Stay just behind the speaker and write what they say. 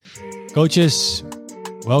Coaches,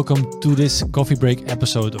 welcome to this coffee break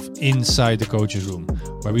episode of Inside the Coaches Room,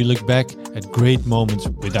 where we look back at great moments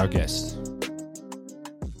with our guests.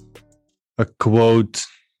 A quote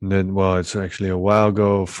that, it's actually a while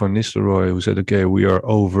ago, Van Nistelrooy, who said, okay, we are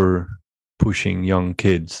over pushing young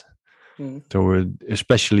kids. So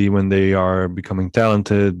especially when they are becoming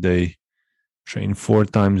talented, they train 4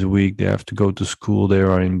 times a week, they have to go to school, they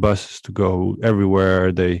are in buses to go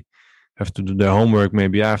everywhere, they have to do their homework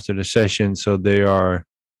maybe after the session, so they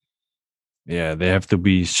have to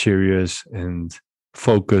be serious and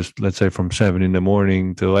focused, let's say from 7 in the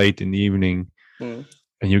morning till 8 in the evening. And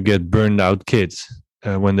you get burned out kids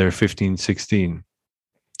when they're 15, 16.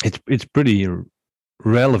 It's pretty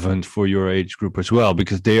relevant for your age group as well,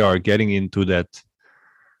 because they are getting into that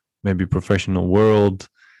maybe professional world.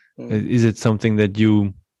 Is it something that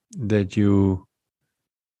you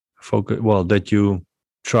focus, that you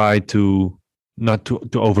try to not to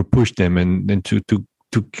over push them and to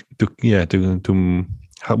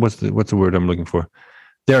what's the word I'm looking for?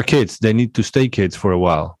 They are kids, they need to stay kids for a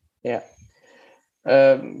while.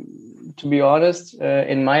 To be honest,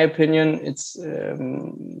 in my opinion, it's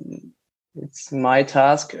my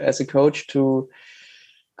task as a coach to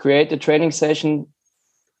create a training session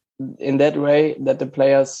in that way that the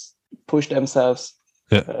players push themselves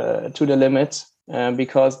to the limits,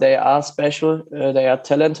 because they are special, they are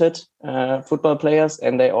talented football players,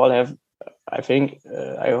 and they all have, I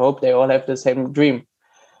hope they all have the same dream.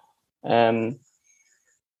 And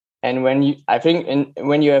when you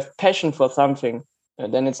have passion for something,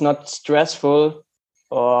 then it's not stressful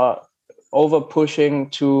or over pushing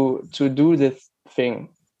to do this thing.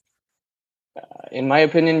 In my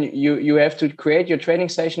opinion, you have to create your training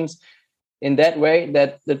sessions in that way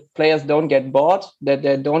that the players don't get bored, that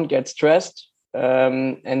they don't get stressed,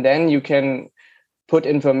 and then you can put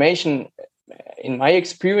information, in my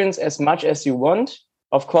experience, as much as you want.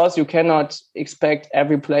 Of course, you cannot expect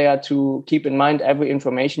every player to keep in mind every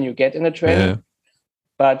information you get in a training.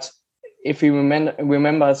 But if he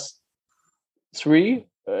remembers 3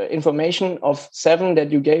 information of 7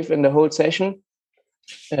 that you gave in the whole session,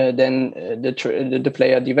 then the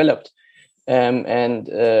player developed.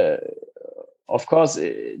 Of course,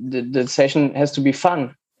 the session has to be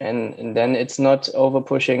fun, and then it's not over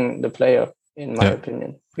pushing the player, in my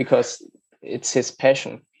opinion, because it's his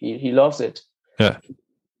passion. He loves it. Yeah.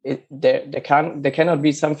 There cannot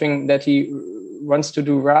be something that he wants to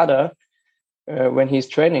do rather when he's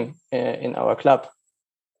training in our club,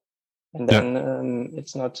 and then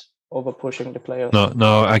it's not over pushing the player.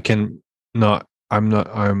 I'm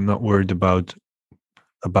not worried about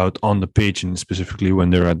on the pitch and specifically when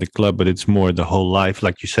they're at the club, but it's more the whole life.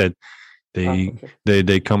 Like you said,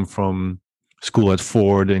 they come from school at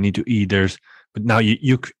 4, they need to eat. But now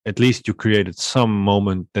you at least you created some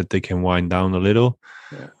moment that they can wind down a little.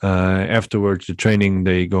 Afterwards, the training,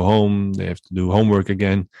 they go home, they have to do homework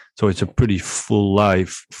again. So it's a pretty full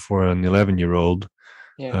life for an 11-year-old.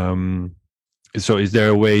 So is there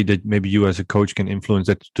a way that maybe you as a coach can influence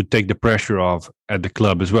that to take the pressure off at the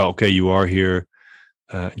club as well? Okay, you are here,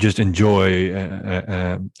 just enjoy,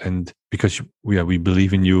 and because we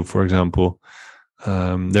believe in you, for example,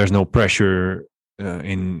 there's no pressure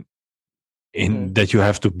in that you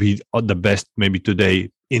have to be the best. Maybe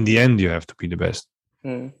today, in the end, you have to be the best.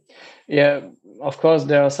 Yeah, of course,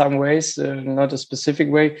 there are some ways, not a specific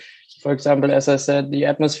way. For example, as I said, the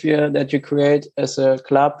atmosphere that you create as a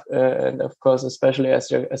club, and of course, especially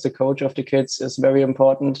as a coach of the kids, is very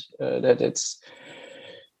important. That it's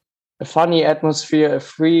a funny atmosphere, a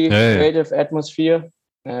free, creative atmosphere,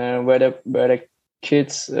 where the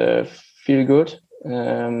kids feel good.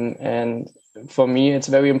 And for me, it's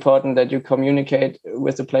very important that you communicate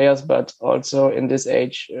with the players, but also in this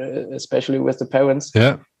age, especially with the parents,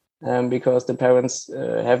 because the parents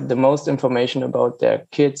have the most information about their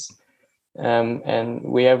kids. And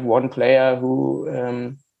we have one player who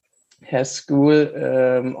has school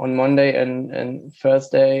on Monday and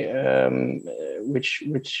Thursday,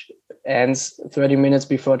 which ends 30 minutes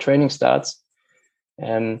before training starts.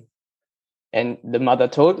 And the mother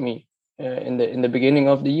told me in the beginning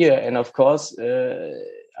of the year, and of course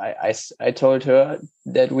I told her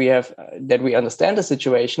that we understand the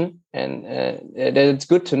situation, and that it's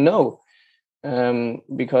good to know,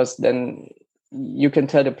 because then you can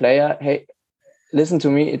tell the player, hey, listen to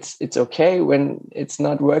me, it's okay when it's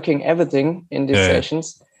not working everything in these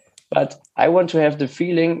sessions, but I want to have the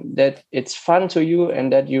feeling that it's fun to you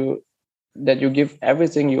and that you give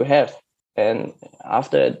everything you have. And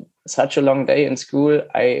after such a long day in school,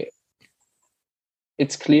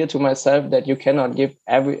 it's clear to myself that you cannot give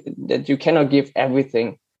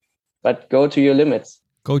everything, but go to your limits.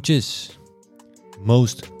 Coaches,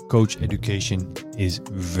 most coach education is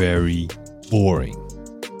very boring.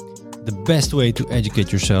 The best way to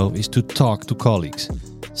educate yourself is to talk to colleagues.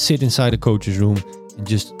 Sit inside a coach's room and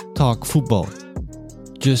just talk football.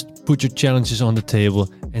 Just put your challenges on the table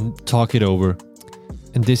and talk it over.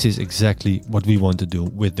 And this is exactly what we want to do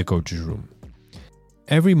with the coach's room.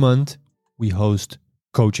 Every month we host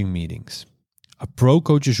coaching meetings. A pro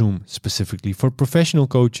coaches room specifically for professional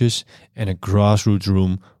coaches and a grassroots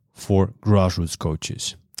room for grassroots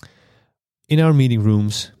coaches. In our meeting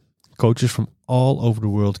rooms, coaches from all over the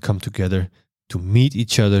world come together to meet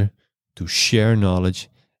each other, to share knowledge,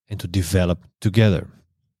 and to develop together.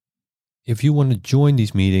 If you want to join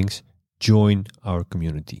these meetings, join our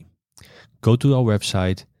community. Go to our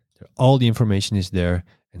website, all the information is there,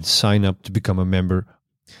 and sign up to become a member.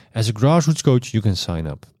 As a grassroots coach, you can sign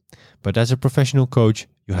up. But as a professional coach,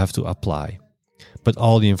 you have to apply. But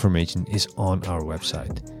all the information is on our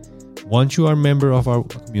website. Once you are a member of our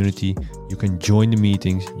community, you can join the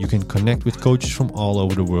meetings, you can connect with coaches from all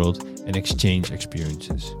over the world and exchange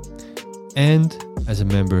experiences. And as a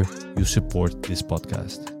member, you support this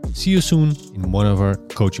podcast. See you soon in one of our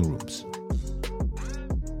coaching rooms.